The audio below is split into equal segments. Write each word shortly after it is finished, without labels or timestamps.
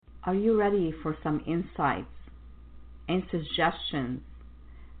Are you ready for some insights and suggestions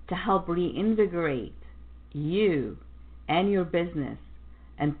to help reinvigorate you and your business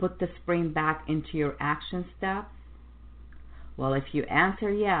and put the spring back into your action steps? Well, if you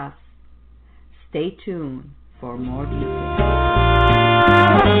answer yes, stay tuned for more details.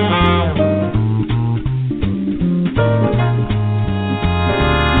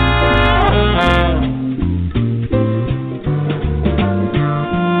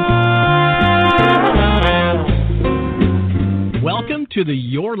 Welcome to the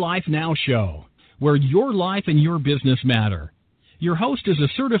Your Life Now show, where your life and your business matter. Your host is a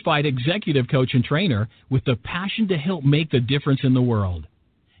certified executive coach and trainer with the passion to help make the difference in the world.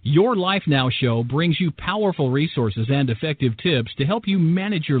 Your Life Now show brings you powerful resources and effective tips to help you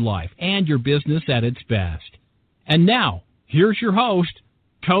manage your life and your business at its best. And now, here's your host,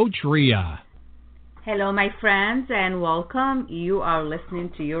 Coach Rea. Hello, my friends, and welcome. You are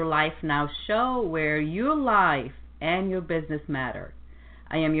listening to Your Life Now show, where your life and your business matter.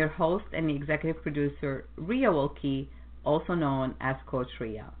 I am your host and the executive producer, Rea Wilkie, also known as Coach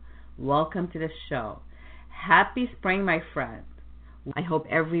Rea. Welcome to the show. Happy spring, my friend. I hope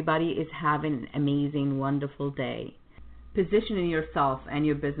everybody is having an amazing, wonderful day. Positioning yourself and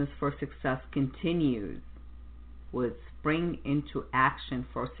your business for success continues with spring into action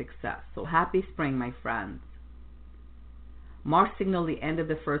for success. So happy spring, my friends. March signaled the end of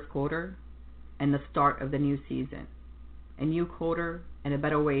the first quarter and the start of the new season. A new quarter and a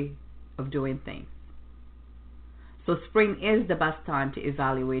better way of doing things. So spring is the best time to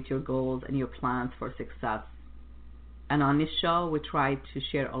evaluate your goals and your plans for success. And on this show, we try to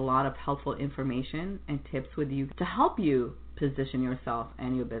share a lot of helpful information and tips with you to help you position yourself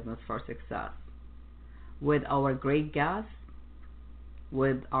and your business for success. With our great guests,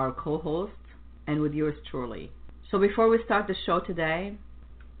 with our co-hosts, and with yours truly. So before we start the show today,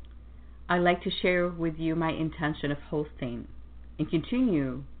 I'd like to share with you my intention of hosting and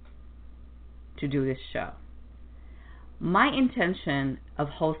continue to do this show. My intention of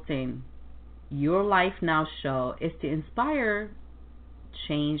hosting Your Life Now show is to inspire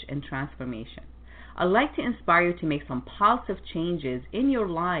change and transformation. I'd like to inspire you to make some positive changes in your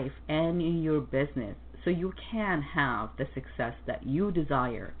life and in your business so you can have the success that you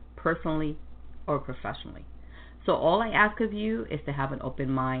desire personally or professionally. So all I ask of you is to have an open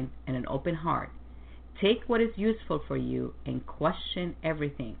mind and an open heart. Take what is useful for you and question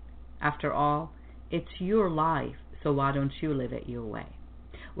everything. After all, it's your life, so why don't you live it your way?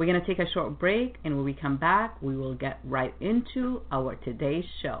 We're going to take a short break, and when we come back, we will get right into our today's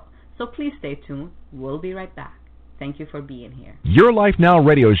show. So please stay tuned. We'll be right back. Thank you for being here. Your Life Now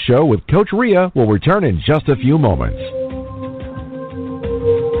radio show with Coach Rea will return in just a few moments.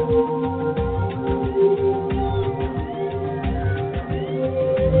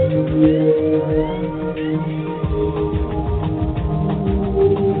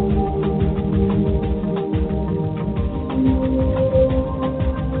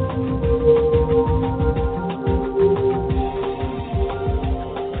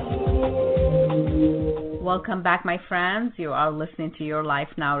 Welcome back, my friends. You are listening to Your Life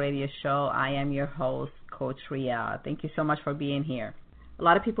Now radio show. I am your host, Coach Rea. Thank you so much for being here. A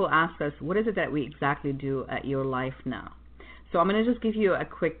lot of people ask us, what is it that we exactly do at Your Life Now? So I'm going to just give you a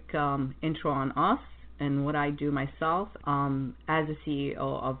quick intro on us and what I do myself as the CEO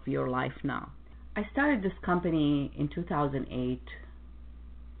of Your Life Now. I started this company in 2008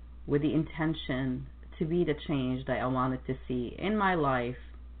 with the intention to be the change that I wanted to see in my life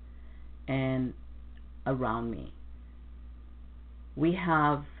and around me. We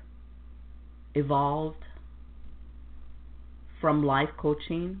have evolved from life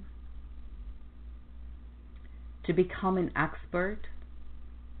coaching to become an expert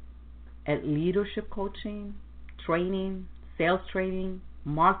at leadership coaching, training, sales training,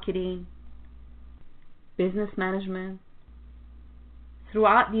 marketing, business management.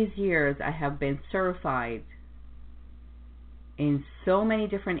 Throughout these years, I have been certified in so many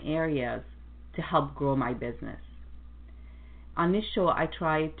different areas to help grow my business. On this show, I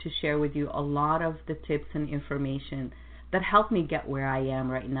try to share with you a lot of the tips and information that helped me get where I am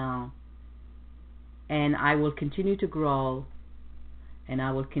right now. And I will continue to grow, and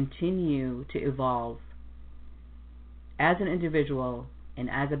I will continue to evolve as an individual and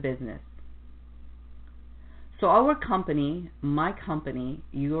as a business. So our company, my company,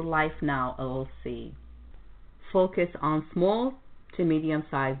 Your Life Now LLC, focus on small to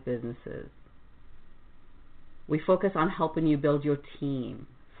medium-sized businesses. We focus on helping you build your team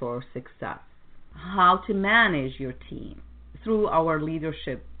for success, how to manage your team through our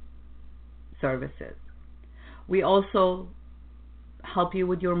leadership services. We also help you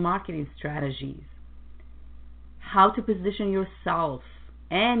with your marketing strategies, how to position yourself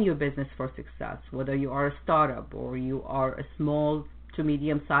and your business for success, whether you are a startup or you are a small to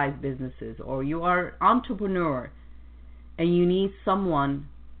medium-sized businesses or you are an entrepreneur and you need someone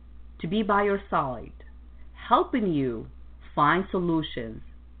to be by your side, helping you find solutions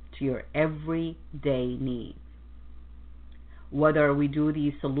to your everyday needs. Whether we do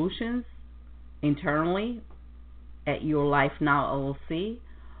these solutions internally at Your Life Now LLC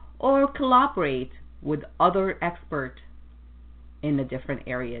or collaborate with other experts in the different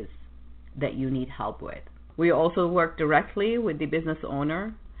areas that you need help with. We also work directly with the business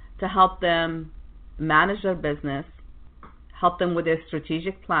owner to help them manage their business, help them with their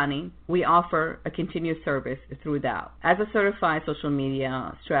strategic planning. We offer a continuous service through that. As a certified social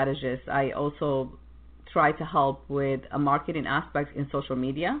media strategist, I also try to help with a marketing aspect in social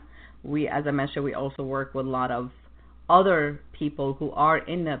media. As I mentioned, we also work with a lot of other people who are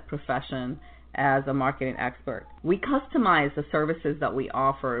in the profession as a marketing expert. We customize the services that we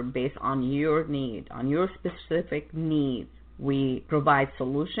offer based on your need, on your specific needs. We provide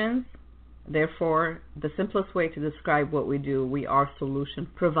solutions. Therefore, the simplest way to describe what we do, we are solution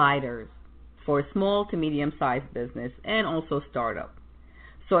providers for small to medium-sized business and also startup.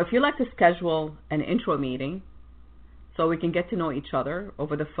 So if you'd like to schedule an intro meeting so we can get to know each other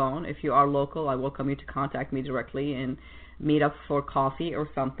over the phone, if you are local, I welcome you to contact me directly and meet up for coffee or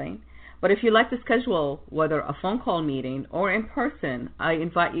something. But if you'd like to schedule whether a phone call meeting or in person, I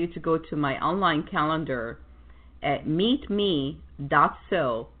invite you to go to my online calendar at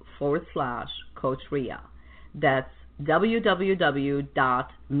meetme.so/Coach Rea. That's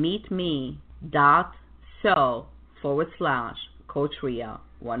www.meetme.so/Coach Rea,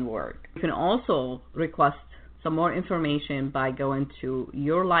 one word. You can also request some more information by going to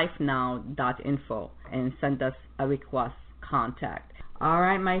yourlifenow.info and send us a request contact. All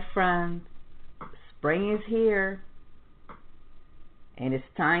right, my friends, spring is here, and it's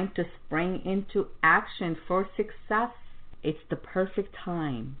time to spring into action for success. It's the perfect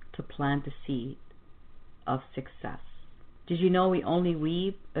time to plant the seed of success. Did you know we only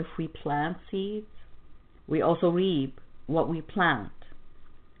reap if we plant seeds? We also reap what we plant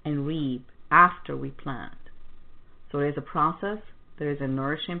and reap after we plant. So there's a process, there's a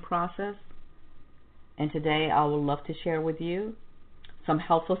nourishing process, and today I would love to share with you some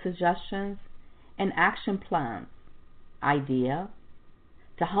helpful suggestions and action plans, idea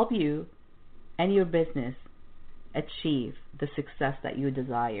to help you and your business achieve the success that you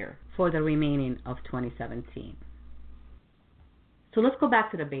desire for the remaining of 2017. So let's go back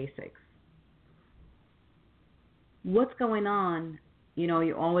to the basics. What's going on? You know,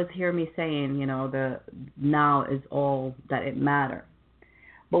 you always hear me saying, the now is all that it matters.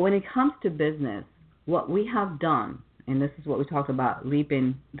 But when it comes to business, what we have done, and this is what we talk about,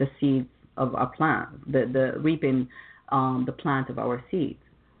 reaping the seeds of our plant, the reaping the plant of our seeds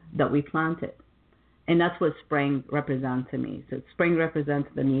that we planted. And that's what spring represents to me. So spring represents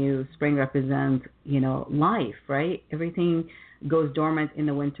the new, spring represents, life, right? Everything goes dormant in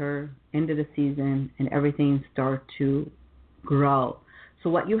the winter, into the season, and everything starts to grow. So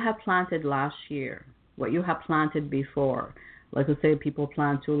what you have planted last year, what you have planted before, like I say, people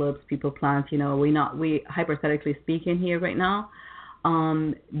plant tulips, people plant, we hypothetically speaking here right now,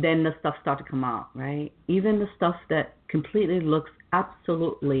 then the stuff start to come out, right? Even the stuff that completely looks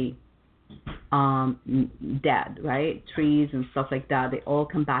absolutely dead, right? Trees and stuff like that, they all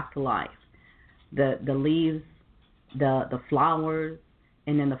come back to life. The leaves, the flowers,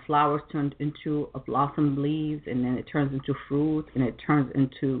 and then the flowers turn into a blossom leaves, and then it turns into fruit, and it turns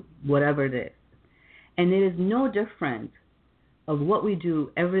into whatever it is. And it is no different of what we do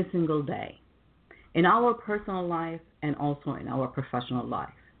every single day in our personal life and also in our professional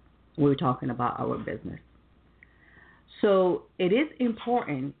life. We're talking about our business. So it is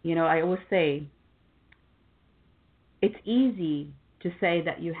important, I always say, it's easy to say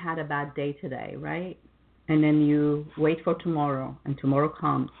that you had a bad day today, right? And then you wait for tomorrow, and tomorrow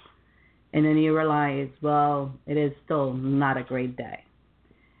comes, and then you realize, well, it is still not a great day.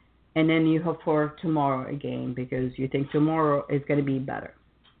 And then you hope for tomorrow again because you think tomorrow is going to be better.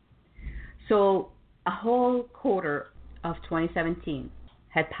 So a whole quarter of 2017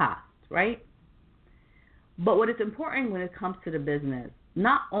 had passed, right? But what is important when it comes to the business,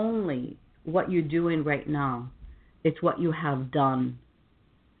 not only what you're doing right now, it's what you have done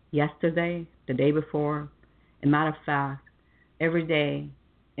yesterday, the day before, a matter of fact, every day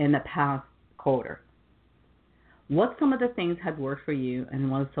in the past quarter. What some of the things had worked for you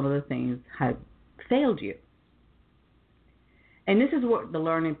and what some of the things had failed you. And this is where the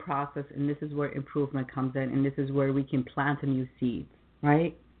learning process and this is where improvement comes in, and this is where we can plant a new seed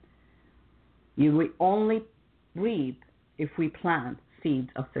right? We only reap if we plant seeds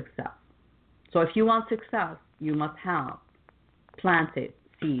of success. So if you want success, you must have planted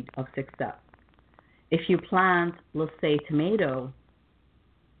seed of success. If you plant, let's say, tomato,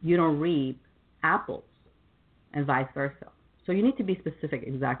 you don't reap apples, and vice versa. So you need to be specific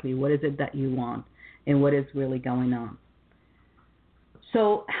exactly what is it that you want and what is really going on.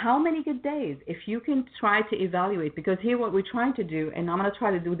 So how many good days? If you can try to evaluate, because here what we're trying to do, and I'm going to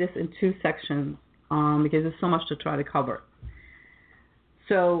try to do this in 2 sections because there's so much to try to cover.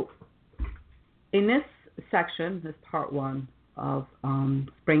 So in this section, this part 1 of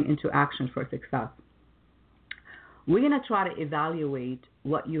Spring into Action for Success, we're going to try to evaluate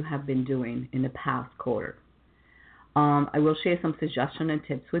what you have been doing in the past quarter. I will share some suggestions and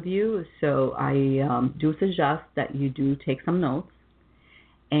tips with you. So I do suggest that you do take some notes,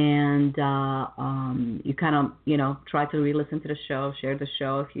 and you kind of, try to re-listen to the show, share the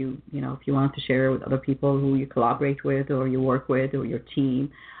show if you want to share with other people who you collaborate with or you work with or your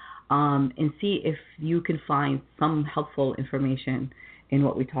team, and see if you can find some helpful information in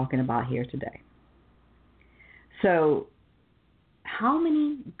what we're talking about here today. So, how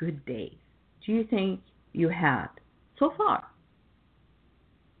many good days do you think you had so far?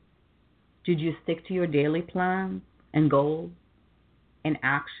 Did you stick to your daily plans and goals and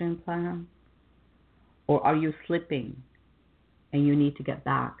action plans? Or are you slipping and you need to get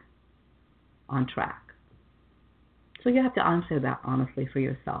back on track? So you have to answer that honestly for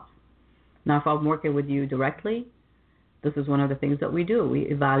yourself. Now, if I'm working with you directly, this is one of the things that we do. We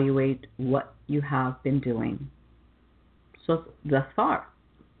evaluate what you have been doing so thus far.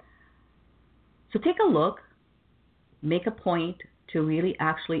 So take a look, make a point to really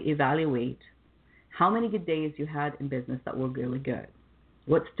actually evaluate how many good days you had in business that were really good.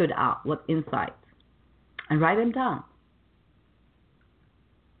 What stood out, what insights, and write them down.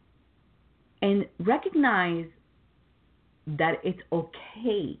 And recognize that it's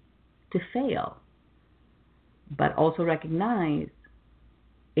okay to fail, but also recognize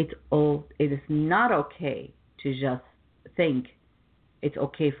it is not okay to just think it's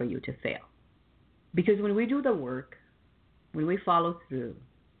okay for you to fail. Because when we do the work, when we follow through,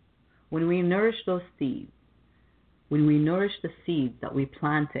 when we nourish those seeds, when we nourish the seeds that we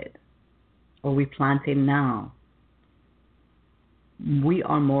planted or we planting now, we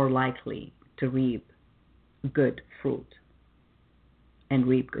are more likely to reap good fruit and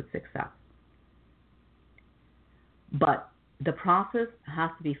reap good success. But the process has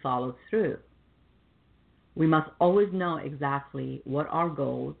to be followed through. We must always know exactly what our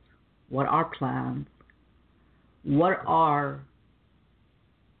goals, what our plans, what our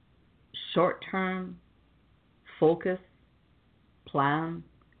short-term focus plans,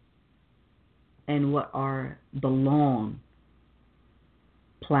 and what are the long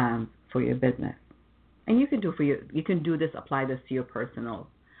plans for your business. And you can do this, apply this to your personal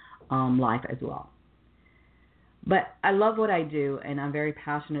life as well. But I love what I do, and I'm very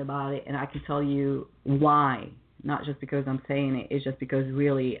passionate about it, and I can tell you why. Not just because I'm saying it, it's just because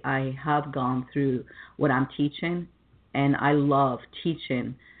really I have gone through what I'm teaching, and I love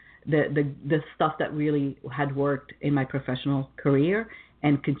teaching the stuff that really had worked in my professional career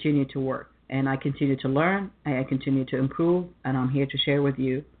and continue to work. And I continue to learn, I continue to improve, and I'm here to share with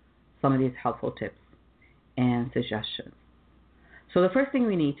you some of these helpful tips and suggestions. So the first thing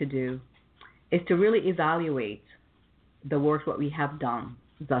we need to do is to really evaluate the work that we have done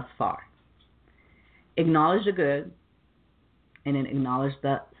thus far. Acknowledge the good, and then acknowledge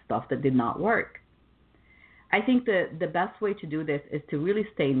the stuff that did not work. I think the best way to do this is to really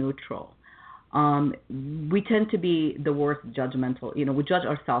stay neutral. We tend to be the worst judgmental. We judge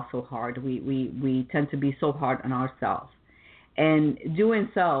ourselves so hard. We tend to be so hard on ourselves. And doing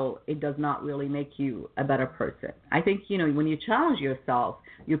so, it does not really make you a better person. I think, when you challenge yourself,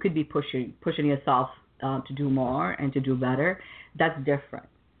 you could be pushing yourself to do more and to do better. That's different.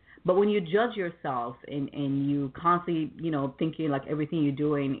 But when you judge yourself and you constantly, thinking like everything you're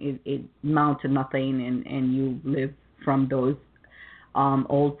doing it amounts to nothing, and you live from those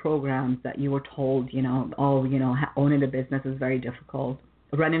old programs that you were told, owning a business is very difficult.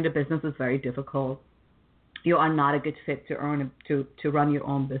 Running the business is very difficult. You are not a good fit to run your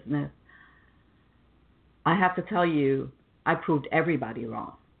own business. I have to tell you, I proved everybody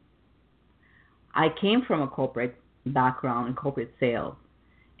wrong. I came from a corporate background in corporate sales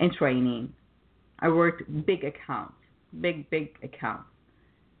and training. I worked big accounts.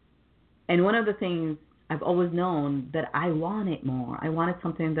 And one of the things I've always known that I wanted more. I wanted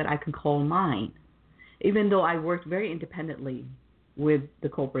something that I can call mine. Even though I worked very independently with the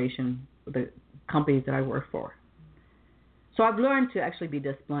corporation, the companies that I work for. So I've learned to actually be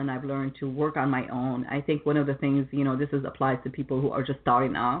disciplined. I've learned to work on my own. I think one of the things, this applies to people who are just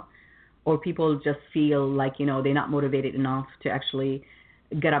starting out, or people just feel like, they're not motivated enough to actually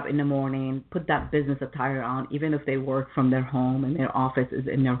get up in the morning, put that business attire on, even if they work from their home and their office is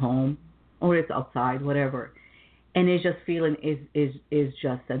in their home or it's outside, whatever. And it's just feeling is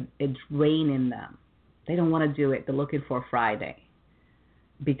just it's draining them. They don't want to do it. They're looking for Friday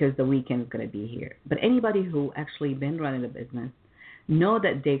because the weekend is going to be here. But anybody who actually been running a business know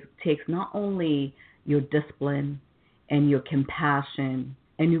that it takes not only your discipline and your compassion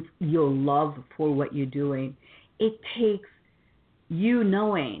and your love for what you're doing, it takes you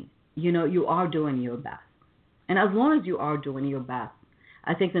knowing, you are doing your best. And as long as you are doing your best,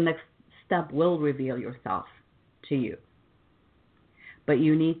 I think the next step will reveal yourself to you. But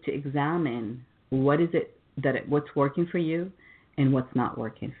you need to examine what's working for you and what's not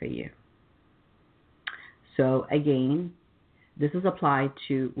working for you. So again, this is applied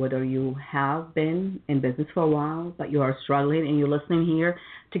to whether you have been in business for a while, but you are struggling and you're listening here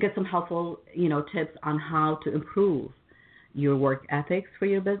to get some helpful, tips on how to improve your work ethics for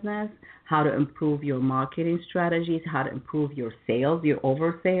your business, how to improve your marketing strategies, how to improve your sales, your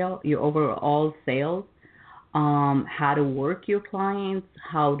overall sales, how to work your clients,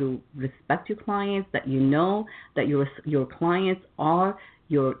 how to respect your clients, that that your clients are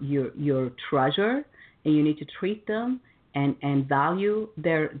your treasure, and you need to treat them and value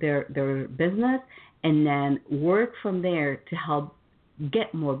their business, and then work from there to help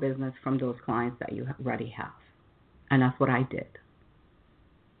get more business from those clients that you already have. And that's what I did.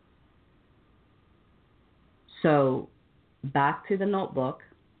 So back to the notebook,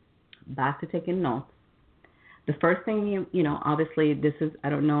 back to taking notes. The first thing obviously this is, I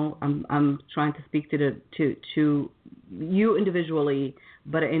don't know, I'm trying to speak to you individually,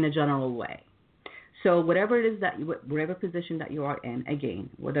 but in a general way. So whatever it is whatever position that you are in, again,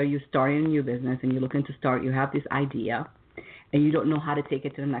 whether you're starting a new business and you're looking to start, you have this idea and you don't know how to take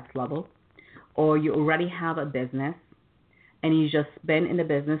it to the next level, or you already have a business and you've just been in the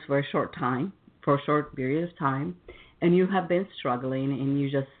business for a short period of time, and you have been struggling and you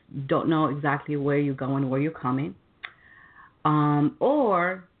just don't know exactly where you're going, where you're coming.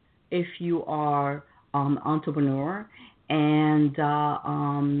 Or if you are an entrepreneur and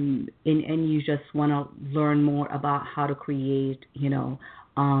you just want to learn more about how to create,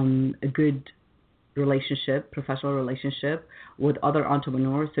 a good professional relationship with other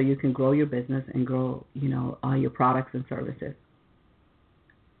entrepreneurs so you can grow your business and grow, your products and services.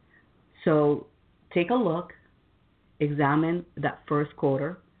 So take a look, examine that first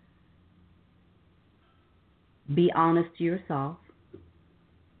quarter, be honest to yourself.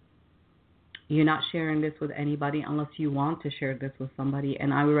 You're not sharing this with anybody unless you want to share this with somebody,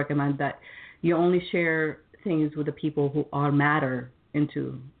 and I would recommend that you only share things with the people who matter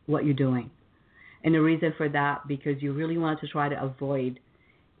into what you're doing. And the reason for that, because you really want to try to avoid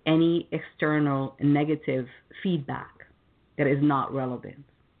any external negative feedback that is not relevant.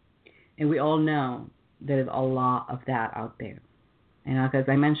 And we all know there's a lot of that out there. And as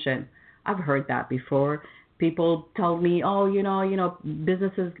I mentioned, I've heard that before. People tell me,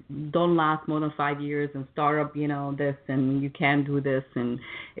 businesses don't last more than 5 years, and startup, this, and you can't do this, and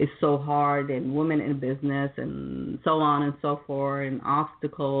it's so hard, and women in business, and so on and so forth, and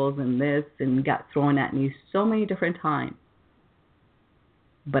obstacles, and this, and got thrown at me so many different times.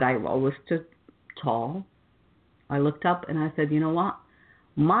 But I always stood tall. I looked up and I said, you know what?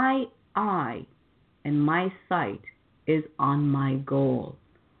 My eye and my sight is on my goal.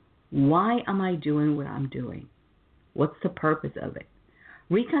 Why am I doing what I'm doing? What's the purpose of it?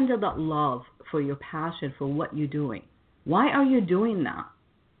 Rekindle that love for your passion for what you're doing. Why are you doing that?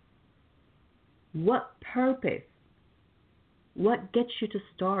 What purpose? What gets you to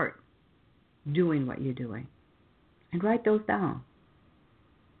start doing what you're doing? And write those down.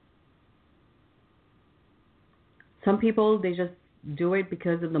 Some people, they just do it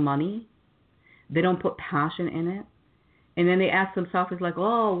because of the money. They don't put passion in it. And then they ask themselves, it's like,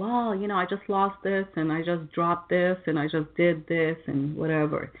 oh, wow, I just lost this, and I just dropped this, and I just did this, and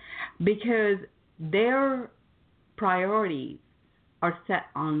whatever. Because their priorities are set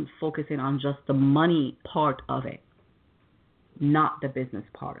on focusing on just the money part of it, not the business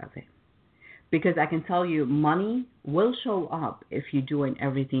part of it. Because I can tell you, money will show up if you're doing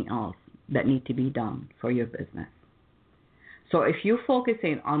everything else that needs to be done for your business. So if you're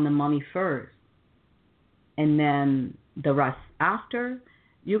focusing on the money first, and then the rest after,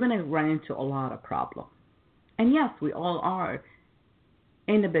 you're going to run into a lot of problems. And yes, we all are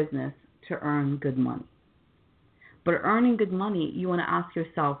in the business to earn good money. But earning good money, you want to ask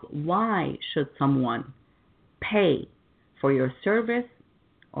yourself, why should someone pay for your service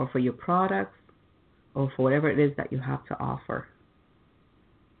or for your products or for whatever it is that you have to offer?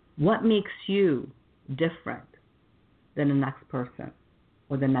 What makes you different than the next person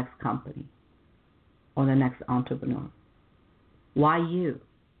or the next company or the next entrepreneur? Why you?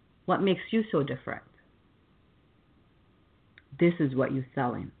 What makes you so different? This is what you're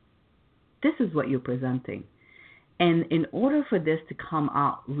selling. This is what you're presenting. And in order for this to come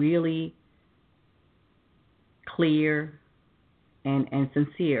out really clear and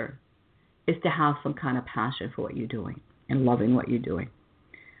sincere, is to have some kind of passion for what you're doing and loving what you're doing.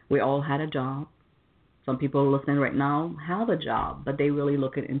 We all had a job. Some people listening right now have a job, but they really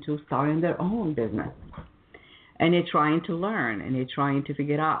looking into starting their own business. And they're trying to learn, and they're trying to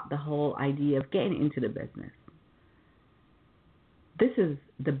figure out the whole idea of getting into the business. This is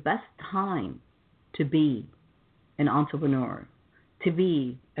the best time to be an entrepreneur, to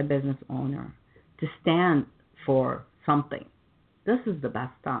be a business owner, to stand for something. This is the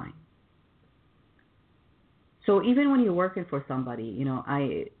best time. So even when you're working for somebody,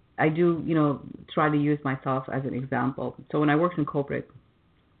 I do, try to use myself as an example. So when I worked in corporate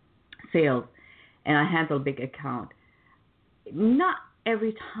sales and I handled a big account, not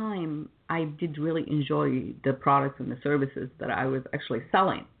every time I did really enjoy the products and the services that I was actually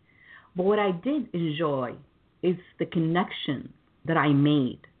selling. But what I did enjoy is the connection that I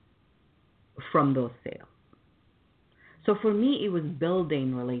made from those sales. So for me, it was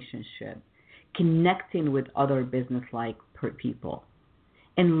building relationships, connecting with other business-like people,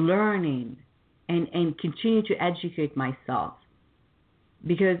 and learning and continue to educate myself.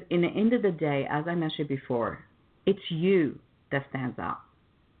 Because in the end of the day, as I mentioned before, it's you that stands out.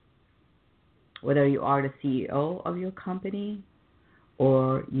 Whether you are the CEO of your company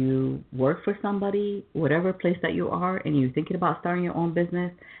or you work for somebody, whatever place that you are, and you're thinking about starting your own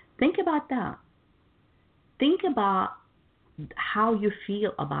business, think about that. Think about how you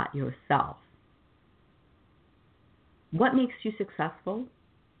feel about yourself. What makes you successful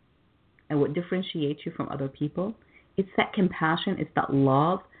and what differentiates you from other people? It's that compassion, it's that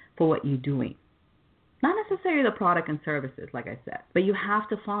love for what you're doing. Not necessarily the product and services, like I said, but you have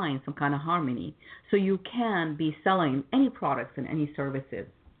to find some kind of harmony so you can be selling any products and any services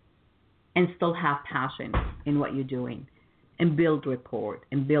and still have passion in what you're doing and build rapport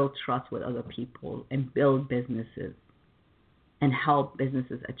and build trust with other people and build businesses and help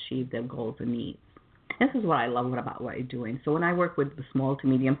businesses achieve their goals and needs. This is what I love about what you're doing. So when I work with the small to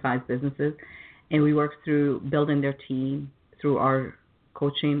medium-sized businesses and we work through building their team through our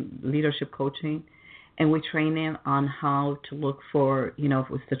coaching, leadership coaching, and we train them on how to look for,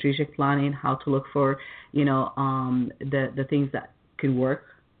 with strategic planning, how to look for, the things that can work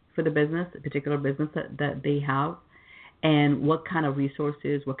for the business, a particular business that they have, and what kind of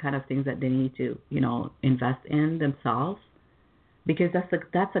resources, what kind of things that they need to, invest in themselves. Because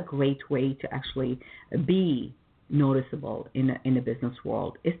that's a great way to actually be noticeable in the business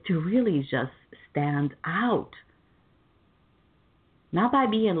world, is to really just stand out. Not by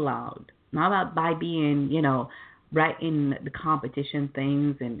being loud, not by being, right in the competition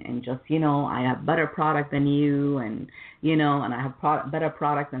things and just, I have better product than you and I have better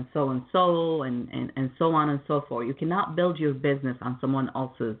product than so and so and so on and so forth. You cannot build your business on someone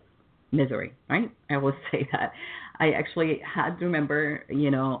else's misery, right? I always say that. I actually had to remember,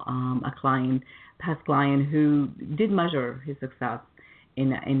 a past client who did measure his success in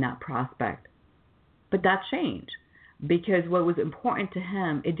that prospect. But that changed because what was important to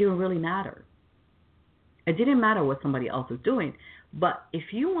him, it didn't really matter. It didn't matter what somebody else was doing. But if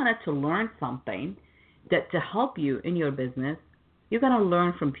you wanted to learn something that to help you in your business, you're going to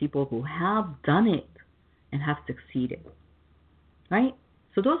learn from people who have done it and have succeeded, right?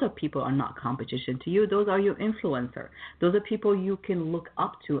 So those are people who are not competition to you. Those are your influencer. Those are people you can look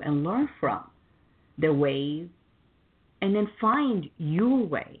up to and learn from their ways and then find your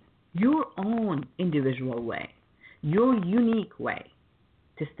way, your own individual way, your unique way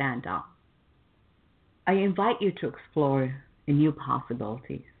to stand out. I invite you to explore new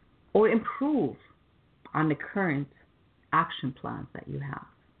possibilities or improve on the current action plans that you have.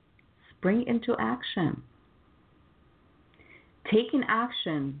 Spring into action. Taking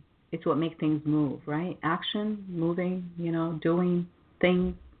action is what makes things move, right? Action, moving, doing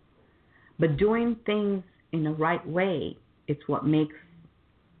things. But doing things in the right way is what makes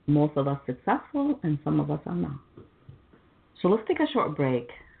most of us successful and some of us are not. So let's take a short break.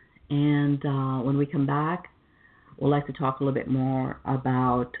 And when we come back, we'd like to talk a little bit more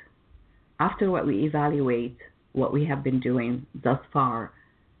about, after what we evaluate what we have been doing thus far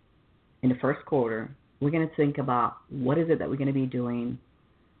in the first quarter, we're going to think about what is it that we're going to be doing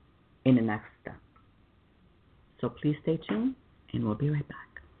in the next step. So please stay tuned, and we'll be right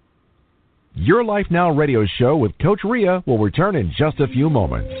back. Your Life Now radio show with Coach Rea will return in just a few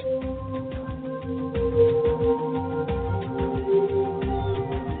moments.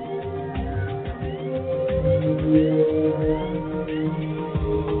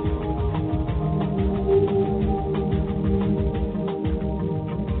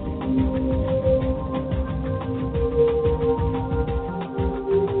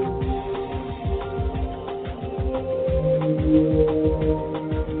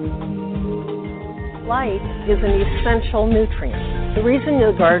 Light is an essential nutrient. The reason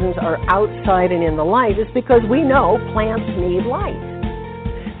the gardens are outside and in the light is because we know plants need light.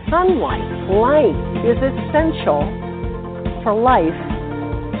 Sunlight, light, is essential for life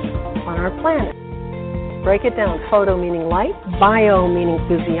on our planet. Break it down. Photo meaning light, bio meaning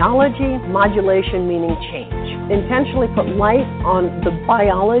physiology, modulation meaning change. Intentionally put light on the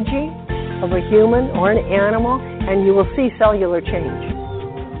biology of a human or an animal, and you will see cellular change.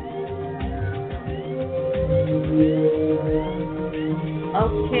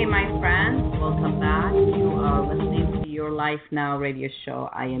 Okay, my friends, welcome back. You are listening to Your Life Now radio show.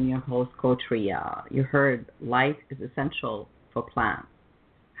 I am your host, Coach Rea. You heard light is essential for plants.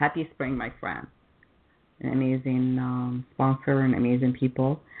 Happy spring, my friend. An amazing sponsor and amazing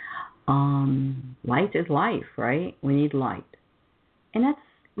people. Light is life, right? We need light. And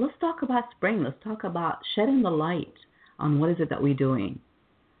let's talk about spring. Let's talk about shedding the light on what is it that we're doing.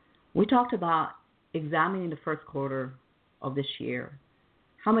 We talked about examining the first quarter of this year.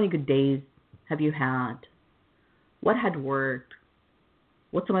 How many good days have you had? What had worked?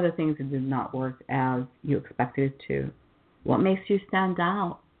 What some of the things that did not work as you expected it to? What makes you stand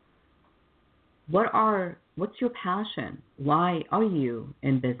out? What's your passion? Why are you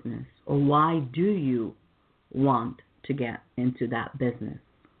in business? Or why do you want to get into that business?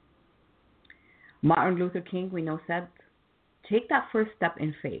 Martin Luther King, we know, said, take that first step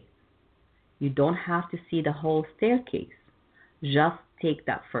in faith. You don't have to see the whole staircase. Just take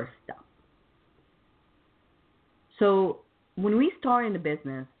that first step. So when we started in the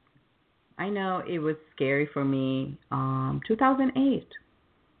business, I know it was scary for me. 2008,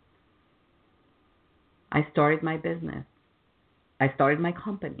 I started my business. I started my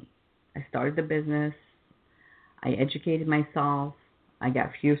company. I started the business. I educated myself. I got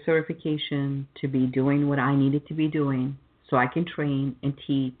a few certifications to be doing what I needed to be doing so I can train and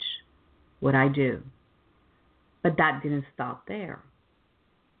teach what I do. But that didn't stop there.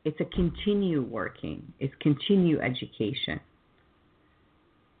 It's a continue working. It's continue education.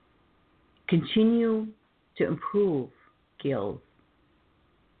 Continue to improve skills.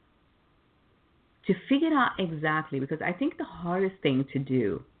 To figure out exactly, because I think the hardest thing to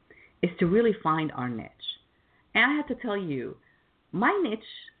do is to really find our niche. And I have to tell you, my niche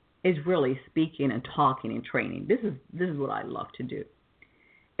is really speaking and talking and training. This is what I love to do.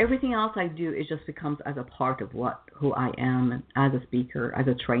 Everything else I do, it just becomes as a part of who I am as a speaker, as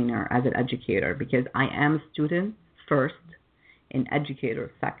a trainer, as an educator, because I am a student first and educator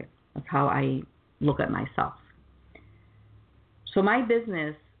second. That's how I look at myself. So my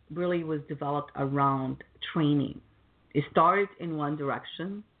business really was developed around training. It started in one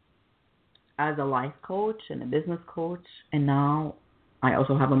direction as a life coach and a business coach, and now I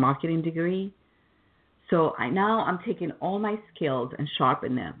also have a marketing degree. So I'm taking all my skills and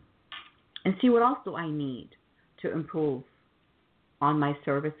sharpen them and see what else do I need to improve on my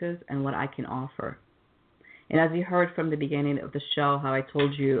services and what I can offer. And as you heard from the beginning of the show, how I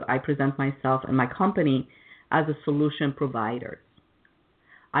told you I present myself and my company as a solution provider.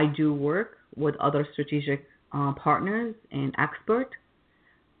 I do work with other strategic partners and experts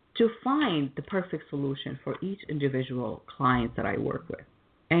to find the perfect solution for each individual client that I work with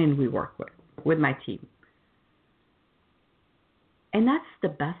and we work with my team. And that's the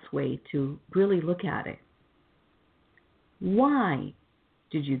best way to really look at it. Why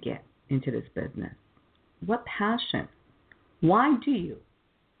did you get into this business? What passion? Why do you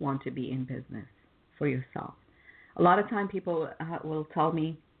want to be in business for yourself? A lot of time people will tell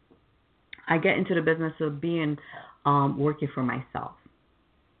me, I get into the business of being working for myself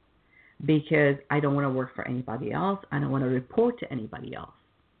because I don't want to work for anybody else. I don't want to report to anybody else.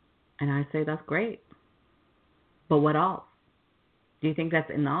 And I say, that's great. But what else? Do you think that's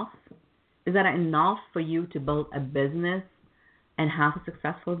enough? Is that enough for you to build a business and have a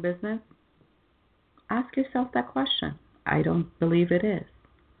successful business? Ask yourself that question. I don't believe it is.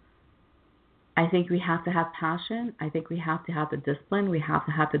 I think we have to have passion. I think we have to have the discipline. We have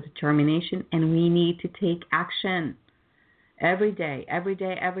to have the determination. And we need to take action every day, every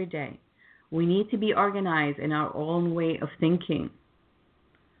day, every day. We need to be organized in our own way of thinking.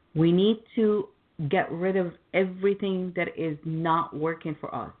 We need to get rid of everything that is not working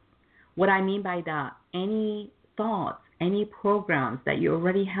for us. What I mean by that, any thoughts, any programs that you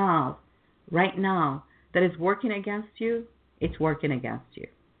already have right now that is working against you, it's working against you.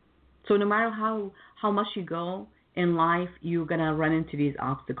 So no matter how much you go in life, you're going to run into these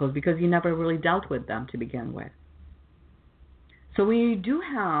obstacles because you never really dealt with them to begin with. So when you do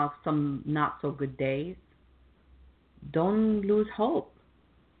have some not so good days, don't lose hope.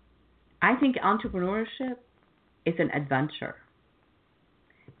 I think entrepreneurship is an adventure.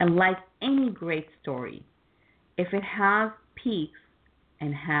 And like any great story, if it has peaks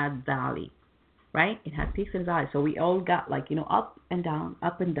and has valleys, right? It has peaks and valleys. So we all got up and down,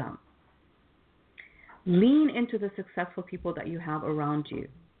 up and down. Lean into the successful people that you have around you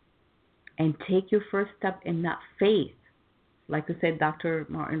and take your first step in that faith. Like I said, Dr.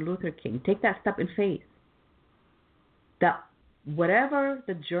 Martin Luther King, take that step in faith. That whatever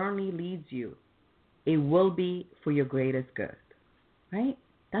the journey leads you, it will be for your greatest good, right?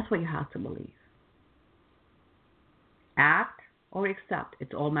 That's what you have to believe. Act or accept.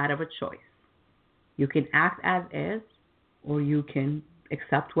 It's all a matter of a choice. You can act as is, or you can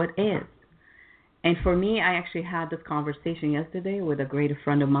accept what is. And for me, I actually had this conversation yesterday with a great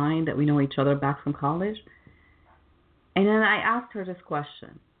friend of mine that we know each other back from college. And then I asked her this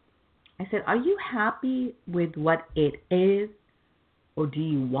question. I said, are you happy with what it is, or do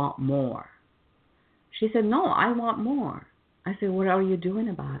you want more? She said, no, I want more. I said, what are you doing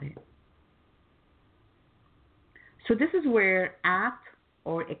about it? So this is where act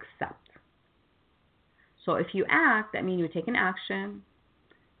or accept. So if you act, that means you're taking action.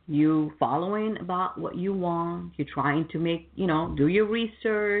 You following about what you want. You're trying to make, do your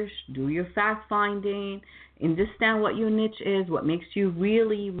research, do your fact finding, understand what your niche is, what makes you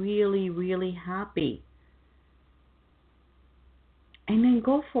really, really, really happy. And then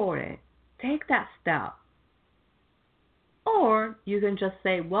go for it. Take that step. Or you can just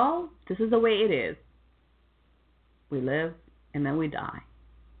say, well, this is the way it is. We live and then we die.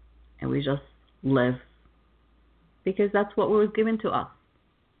 And we just live because that's what was given to us.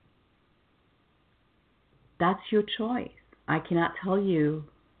 That's your choice. I cannot tell you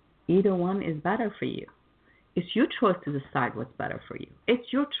either one is better for you. It's your choice to decide what's better for you. It's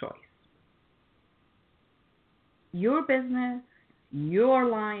your choice. Your business, your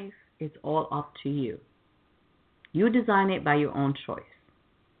life, it's all up to you. You design it by your own choice.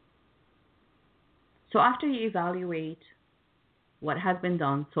 So after you evaluate what has been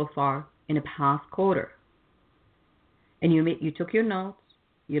done so far in the past quarter, and you took your notes,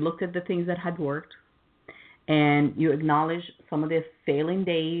 you looked at the things that had worked, and you acknowledge some of the failing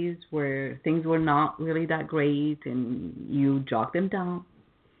days where things were not really that great, and you jot them down.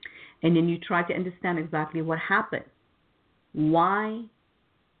 And then you try to understand exactly what happened, why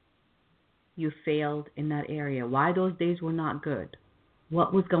you failed in that area, why those days were not good,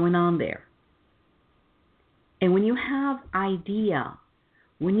 what was going on there. And when you have idea,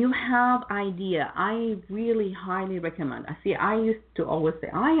 I really highly recommend. I used to always say,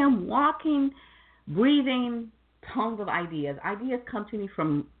 I am walking, breathing, tons of ideas. Ideas come to me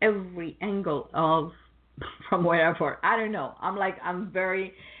from every angle from wherever. I don't know. I'm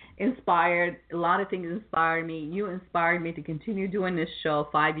very inspired. A lot of things inspire me. You inspired me to continue doing this show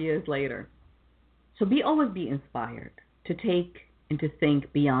 5 years later. So always be inspired to take and to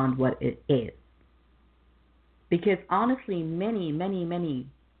think beyond what it is. Because honestly, many,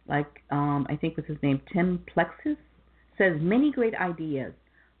 I think what's his name, Tim Plexus, says many great ideas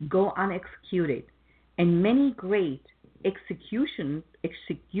go unexecuted, and many great executioners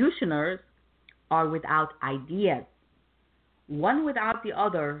are without ideas. One without the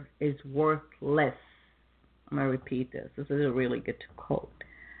other is worthless. I'm going to repeat this. This is a really good quote.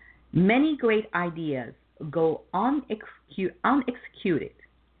 Many great ideas go unexecuted,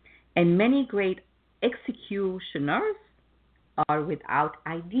 and many great executioners are without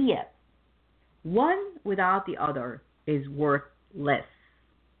ideas. One without the other is worthless.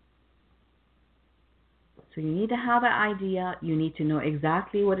 So you need to have an idea. You need to know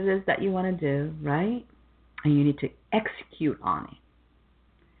exactly what it is that you want to do, right? And you need to execute on it.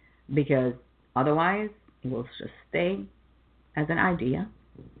 Because otherwise, it will just stay as an idea.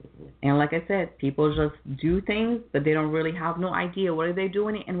 And like I said, people just do things, but they don't really have no idea what are they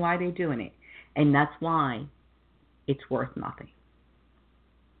doing it and why they're doing it. And that's why it's worth nothing.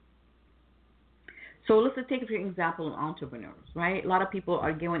 So let's just take for example of entrepreneurs, right? A lot of people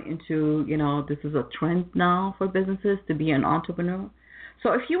are going into, this is a trend now for businesses to be an entrepreneur.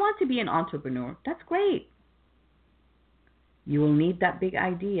 So if you want to be an entrepreneur, that's great. You will need that big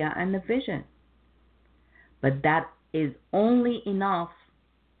idea and the vision. But that is only enough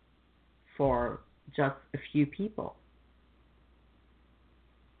for just a few people.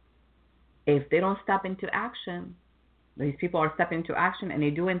 If they don't step into action, these people are stepping into action and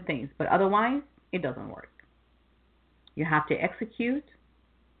they're doing things, but otherwise, it doesn't work. You have to execute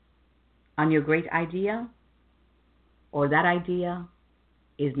on your great idea, or that idea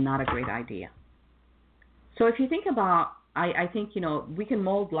is not a great idea. So if you think about, I think, we can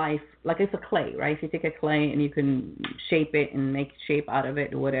mold life like it's a clay, right? If you take a clay and you can shape it and make shape out of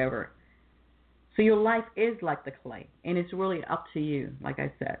it or whatever. So your life is like the clay, and it's really up to you, like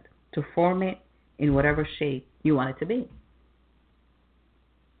I said, to form it in whatever shape you want it to be.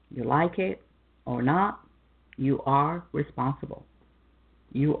 You like it or not, you are responsible.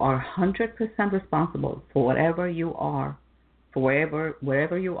 You are 100% responsible for whatever you are, for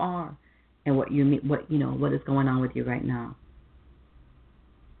wherever you are, and what is going on with you right now.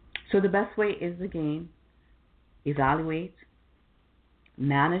 So the best way is, again, evaluate,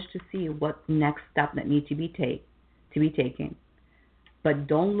 manage to see what next step that needs to be taken, but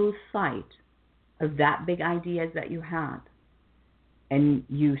don't lose sight of that big ideas that you had, and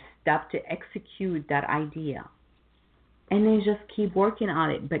you step to execute that idea. And then just keep working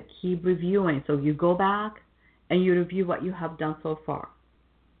on it, but keep reviewing. So you go back and you review what you have done so far.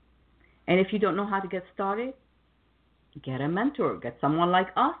 And if you don't know how to get started, get a mentor. Get someone like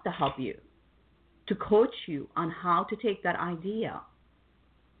us to help you, to coach you on how to take that idea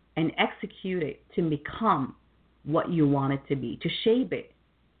and execute it to become what you want it to be, to shape it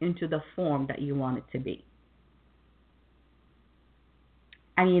into the form that you want it to be.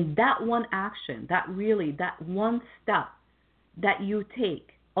 And in that one action, that one step that you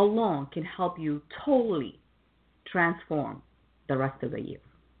take alone can help you totally transform the rest of the year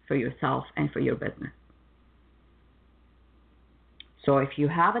for yourself and for your business. So if you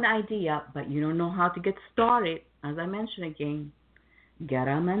have an idea but you don't know how to get started, as I mentioned again, get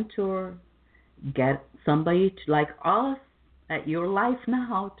a mentor, get somebody like us at Your Life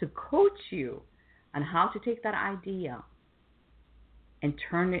Now to coach you on how to take that idea and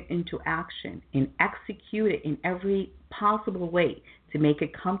turn it into action and execute it in every possible way to make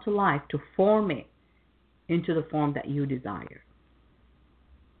it come to life, to form it into the form that you desire.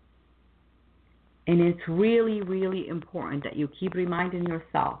 And it's really, really important that you keep reminding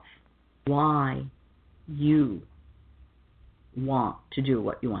yourself why you want to do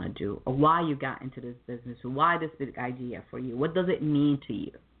what you want to do, or why you got into this business, or why this big idea for you. What does it mean to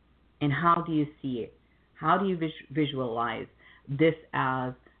you? And how do you see it? How do you visualize this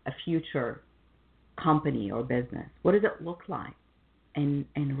as a future company or business? What does it look like? And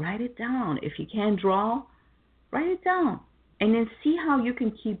write it down. If you can't draw, write it down. And then see how you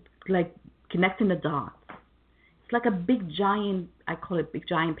can keep connecting the dots. It's like a big giant, I call it big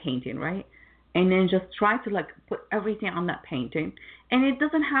giant painting, right? And then just try to put everything on that painting. And it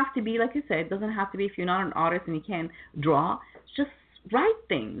doesn't have to be, like I said, it doesn't have to be, if you're not an artist and you can't draw, just write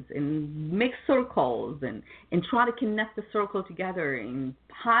things and make circles and try to connect the circle together and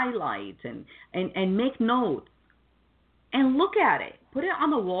highlight and make notes and look at it. Put it on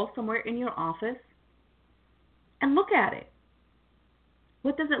the wall somewhere in your office and look at it.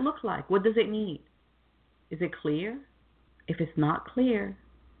 What does it look like? What does it need? Is it clear? If it's not clear,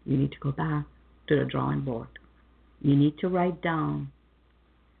 you need to go back to the drawing board. You need to write down,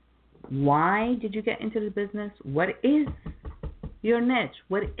 why did you get into the business? What is your niche?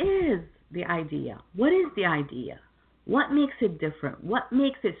 What is the idea? What is the idea? What makes it different? What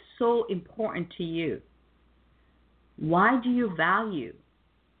makes it so important to you? Why do you value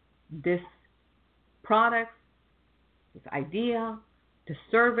this product, this idea, this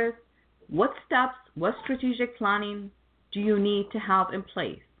service? What steps, what strategic planning do you need to have in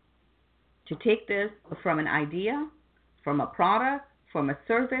place to take this from an idea, from a product, from a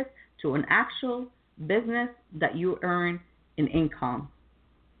service, to an actual business that you earn an income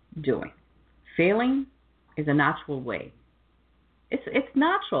doing? Failing is a natural way. It's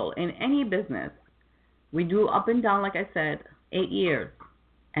natural in any business. We do up and down, like I said, 8 years.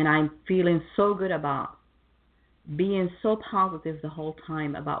 And I'm feeling so good about being so positive the whole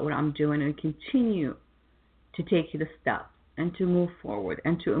time about what I'm doing, and continue to take the steps and to move forward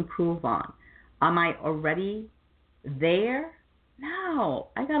and to improve on. Am I already there? No,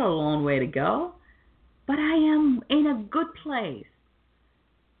 I got a long way to go, but I am in a good place.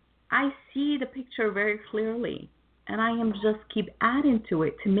 I see the picture very clearly, and I am just keep adding to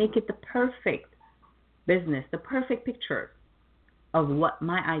it to make it the perfect business, the perfect picture of what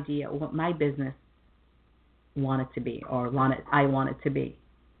my idea, what my business wanted to be, or I want it to be.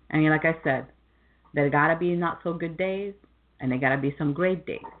 And like I said, there gotta be not so good days, and there gotta be some great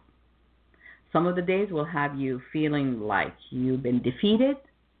days. Some of the days will have you feeling like you've been defeated,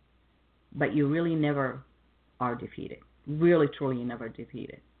 but you really never are defeated. Really, truly, you never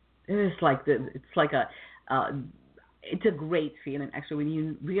defeated. It's like it's a great feeling actually when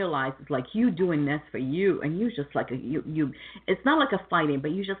you realize it's like you doing this for you, and you just like you. It's not like a fighting,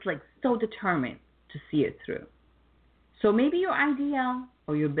 but you just like so determined to see it through. So maybe your idea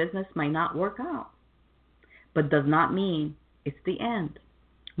or your business might not work out, but does not mean it's the end.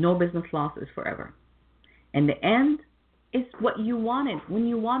 No business loss is forever, and the end is what you wanted when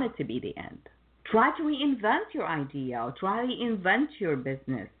you want it to be the end. Try to reinvent your idea, or try to reinvent your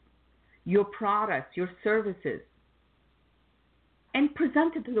business, your products, your services, and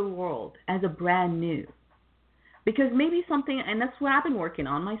present it to the world as a brand new. Because maybe something, and that's what I've been working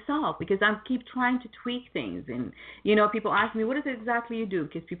on myself, because I keep trying to tweak things. And, people ask me, what is it exactly you do?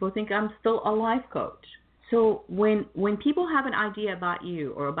 Because people think I'm still a life coach. So when people have an idea about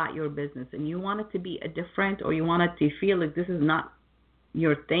you or about your business, and you want it to be a different, or you want it to feel like this is not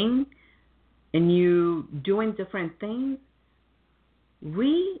your thing, and you doing different things,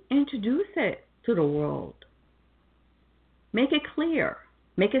 reintroduce it to the world. Make it clear.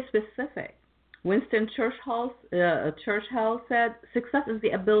 Make it specific. Winston Churchill said, success is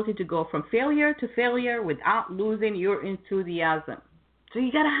the ability to go from failure to failure without losing your enthusiasm. So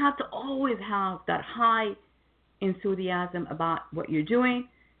you got to always have that high enthusiasm about what you're doing,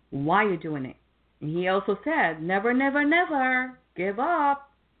 why you're doing it. And he also said, never, never, never give up.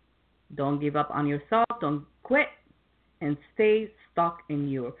 Don't give up on yourself. Don't quit and stay stuck in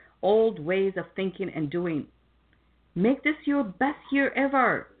your old ways of thinking and doing. Make this your best year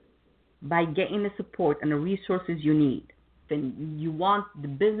ever by getting the support and the resources you need. Then you want the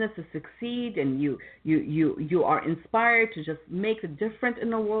business to succeed, and you are inspired to just make a difference in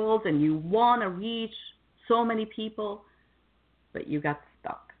the world, and you want to reach so many people, but you got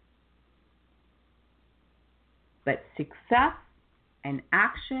stuck. But success and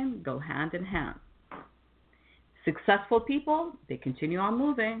action go hand in hand. Successful people, they continue on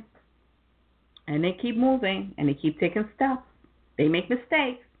moving, and they keep moving, and they keep taking steps. They make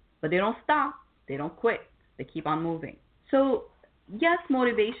mistakes, but they don't stop. They don't quit. They keep on moving. So, yes,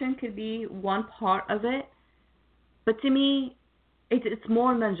 motivation could be one part of it, but to me, it's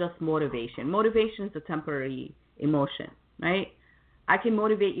more than just motivation. Motivation is a temporary emotion, right? I can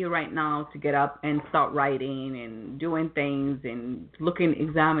motivate you right now to get up and start writing and doing things and looking,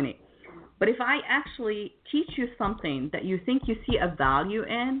 examining. But if I actually teach you something that you think you see a value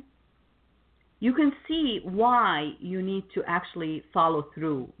in, you can see why you need to actually follow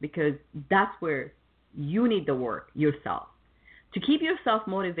through, because that's where you need the work yourself. To keep yourself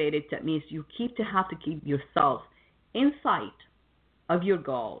motivated, that means you have to keep yourself in sight of your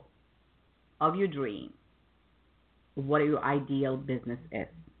goal, of your dream, what your ideal business is.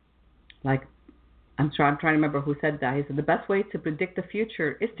 Like, I'm trying to remember who said that. He said the best way to predict the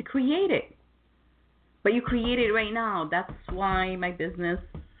future is to create it. But you create it right now. That's why my business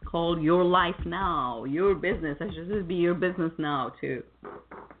called Your Life Now. Your business. I should just be your business now too.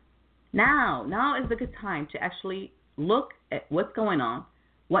 Now is the good time to actually look at what's going on,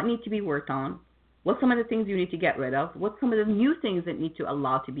 what needs to be worked on, what some of the things you need to get rid of, what some of the new things that need to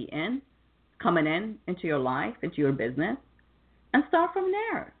allow to be coming into your life, into your business, and start from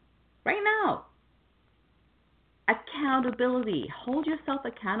there, right now. Accountability. Hold yourself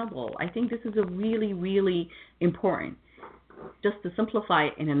accountable. I think this is a really, really important. Just to simplify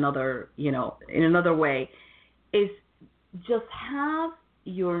it in another way, is just have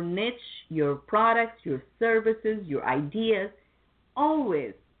your niche, your products, your services, your ideas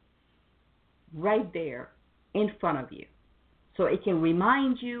always right there in front of you, so it can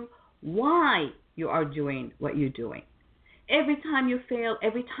remind you why you are doing what you're doing. Every time you fail,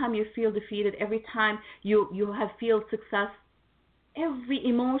 every time you feel defeated, every time you have feel success, every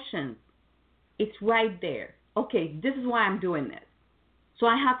emotion, it's right there. Okay, this is why I'm doing this, so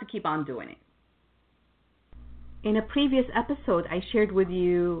I have to keep on doing it. In a previous episode, I shared with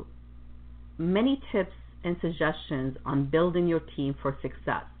you many tips and suggestions on building your team for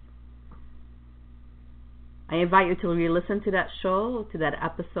success. I invite you to re-listen to that show, to that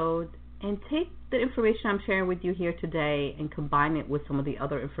episode, and take the information I'm sharing with you here today and combine it with some of the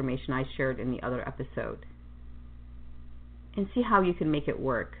other information I shared in the other episode, and see how you can make it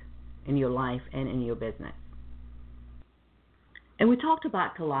work in your life and in your business. And we talked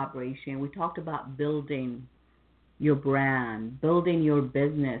about collaboration. We talked about building your brand, building your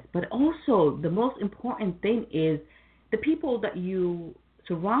business, but also the most important thing is the people that you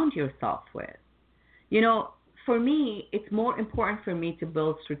surround yourself with. For me, it's more important for me to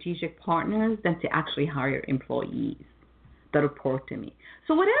build strategic partners than to actually hire employees that report to me.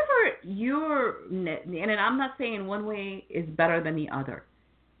 So whatever and I'm not saying one way is better than the other,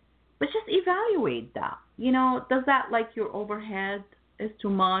 But just evaluate that. You know, does that, like, your overhead is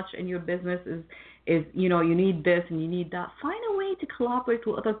too much and your business is you know, you need this and you need that. Find a way to collaborate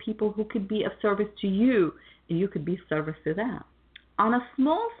with other people who could be of service to you and you could be of service to them. On a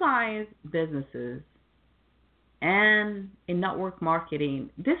small size businesses and in network marketing,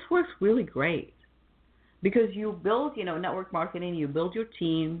 this works really great because you build, you know, network marketing, you build your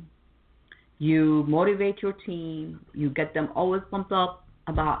team, you motivate your team, you get them always pumped up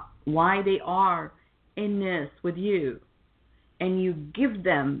about why they are in this with you. And you give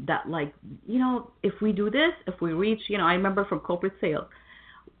them that, like, you know, if we do this, if we reach, you know, I remember from corporate sales,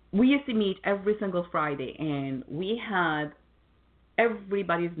 we used to meet every single Friday, and we had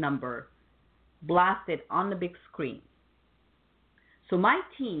everybody's number blasted on the big screen. So my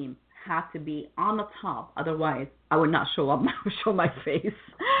team had to be on the top, otherwise I would not show up, I would show my face.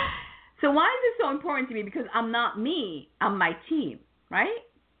 So why is it so important to me? Because I'm not me, I'm my team, right?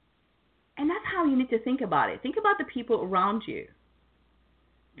 And that's how you need to think about it. Think about the people around you.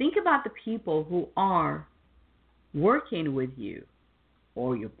 Think about the people who are working with you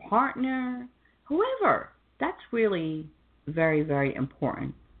or your partner, whoever. That's really very, very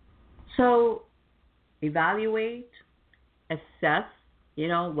important. So evaluate, assess, you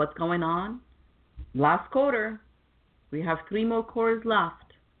know, what's going on. Last quarter, we have 3 more quarters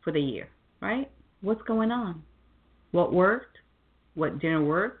left for the year, right? What's going on? What worked? What didn't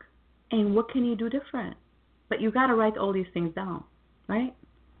work? And what can you do different? But you got to write all these things down, right?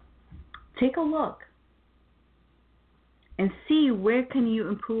 Take a look and see where can you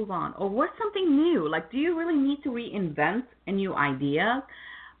improve on, or what's something new? Like, do you really need to reinvent a new idea?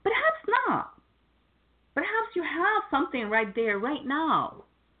 Perhaps not. Perhaps you have something right there, right now,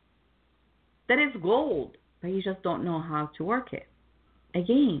 that is gold, but you just don't know how to work it.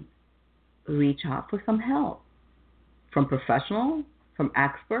 Again, reach out for some help from professionals, from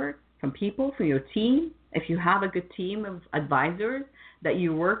experts, from people, from your team. If you have a good team of advisors that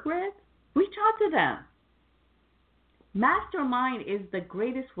you work with, reach out to them. Mastermind is the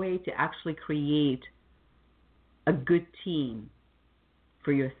greatest way to actually create a good team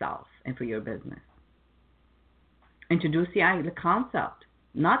for yourself and for your business. Introduce the concept,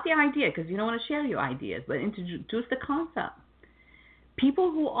 not the idea, because you don't want to share your ideas, but introduce the concept.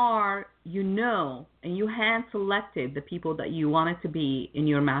 People who are, you know, and you hand selected the people that you wanted to be in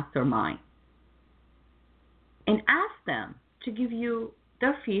your mastermind. And ask them to give you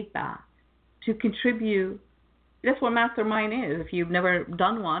their feedback, to contribute. That's what mastermind is. If you've never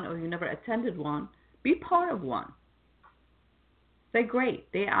done one or you've never attended one, be part of one. They're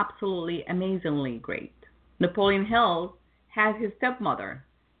great. They're absolutely amazingly great. Napoleon Hill has his stepmother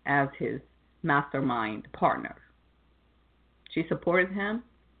as his mastermind partner. She supported him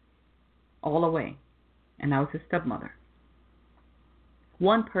all the way, and that was his stepmother.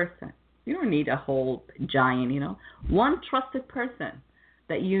 One person. You don't need a whole giant, you know. One trusted person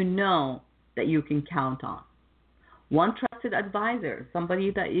that you know that you can count on. One trusted advisor,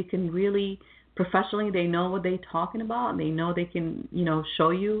 somebody that you can really, professionally, they know what they're talking about, and they know they can, you know,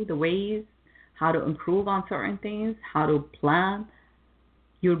 show you the ways, how to improve on certain things, how to plan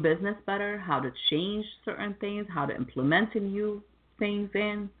your business better, how to change certain things, how to implement new things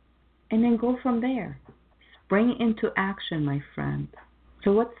in, and then go from there. Spring into action, my friend.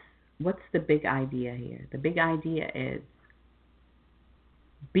 So what's the big idea here? The big idea is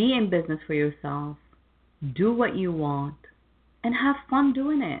be in business for yourself, do what you want, and have fun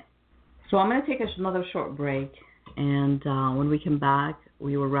doing it. So I'm going to take another short break, and when we come back,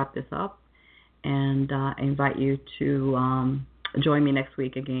 we will wrap this up, and invite you to join me next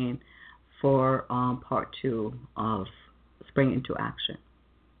week again for part 2 of Spring into Action.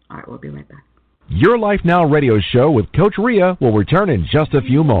 All right, we'll be right back. Your Life Now radio show with Coach Rea will return in just a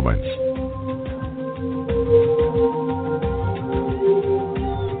few moments.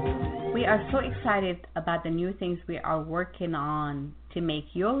 We are so excited about the new things we are working on to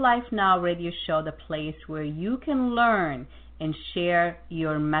make Your Life Now radio show the place where you can learn and share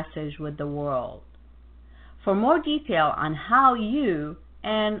your message with the world. For more detail on how you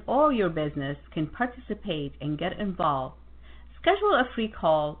and or your business can participate and get involved, schedule a free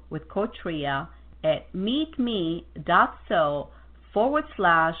call with Coach Rea at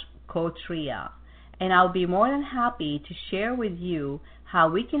meetme.so/Coach Rea, and I'll be more than happy to share with you how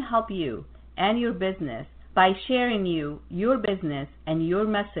we can help you and your business by sharing your business and your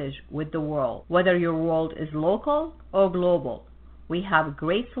message with the world. Whether your world is local or global, we have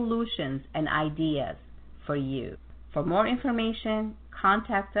great solutions and ideas for you. For more information,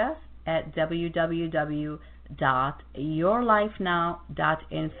 contact us at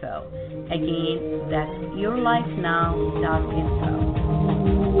www.yourlifenow.info. Again, that's yourlifenow.info.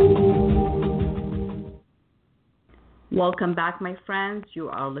 Welcome back, my friends. You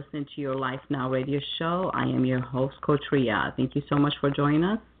are listening to Your Life Now radio show. I am your host, Coach Rea. Thank you so much for joining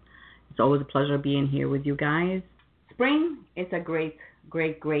us. It's always a pleasure being here with you guys. Spring is a great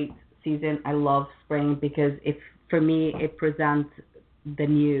season. I love spring because for me, it presents the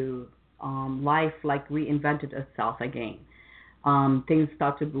new life, like reinvented itself again. Things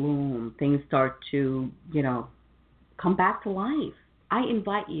start to bloom. Things start to, come back to life. I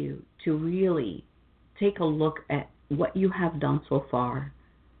invite you to really take a look at what you have done so far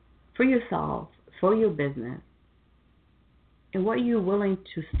for yourself, for your business, and what are you willing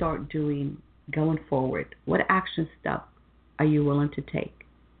to start doing going forward? What action step are you willing to take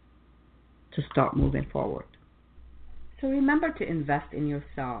to start moving forward? So remember to invest in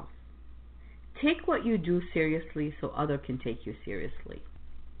yourself. Take what you do seriously so others can take you seriously.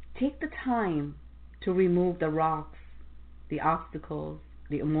 Take the time to remove the rocks, the obstacles,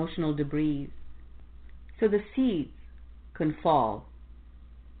 the emotional debris, so the seeds can fall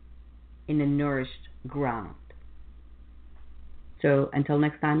in a nourished ground. So until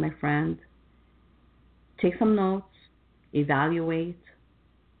next time, my friend, take some notes, evaluate,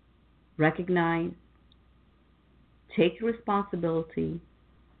 recognize, take responsibility.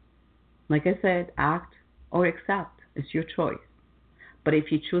 Like I said, act or accept. It's your choice. But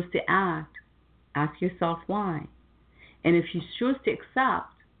if you choose to act, ask yourself why. And if you choose to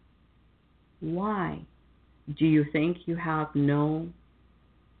accept, why? Do you think you have no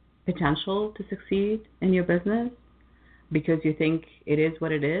potential to succeed in your business because you think it is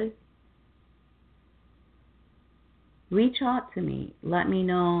what it is? Reach out to me. Let me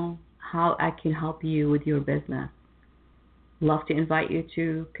know how I can help you with your business. Love to invite you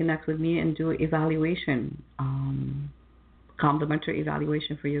to connect with me and do evaluation, complimentary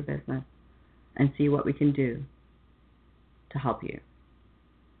evaluation for your business, and see what we can do to help you.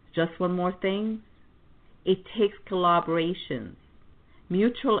 Just one more thing. It takes collaboration,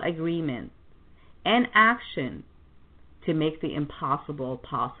 mutual agreement, and action to make the impossible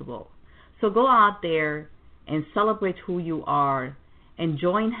possible. So go out there and celebrate who you are and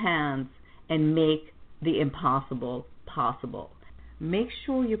join hands and make the impossible possible. Make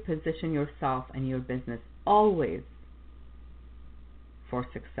sure you position yourself and your business always for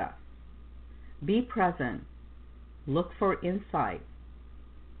success. Be present. Look for insight.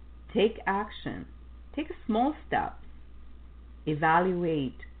 Take action. Take a small step.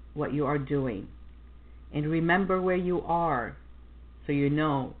 Evaluate what you are doing. And remember where you are so you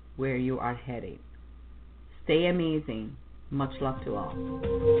know where you are heading. Stay amazing. Much love to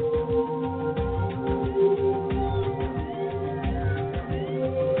all.